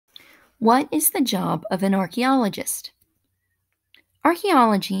What is the job of an archaeologist?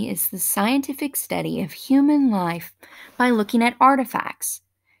 Archaeology is the scientific study of human life by looking at artifacts,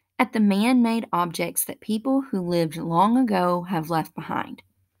 at the man made objects that people who lived long ago have left behind.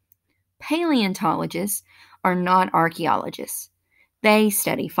 Paleontologists are not archaeologists, they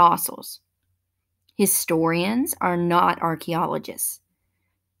study fossils. Historians are not archaeologists,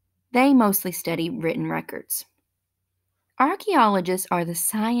 they mostly study written records. Archaeologists are the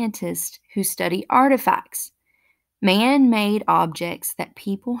scientists who study artifacts, man made objects that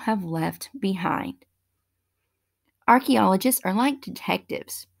people have left behind. Archaeologists are like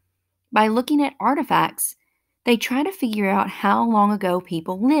detectives. By looking at artifacts, they try to figure out how long ago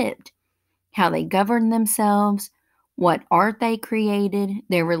people lived, how they governed themselves, what art they created,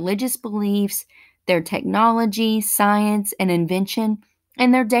 their religious beliefs, their technology, science, and invention,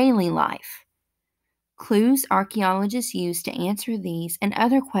 and their daily life. Clues archaeologists use to answer these and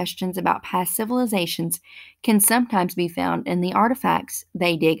other questions about past civilizations can sometimes be found in the artifacts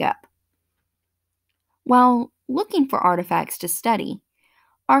they dig up. While looking for artifacts to study,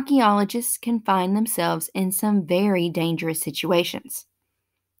 archaeologists can find themselves in some very dangerous situations.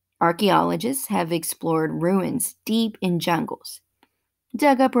 Archaeologists have explored ruins deep in jungles,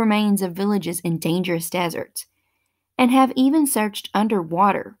 dug up remains of villages in dangerous deserts, and have even searched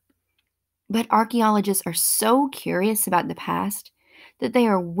underwater. But archaeologists are so curious about the past that they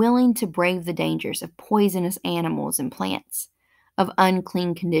are willing to brave the dangers of poisonous animals and plants, of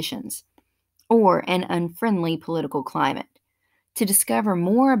unclean conditions, or an unfriendly political climate, to discover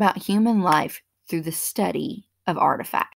more about human life through the study of artifacts.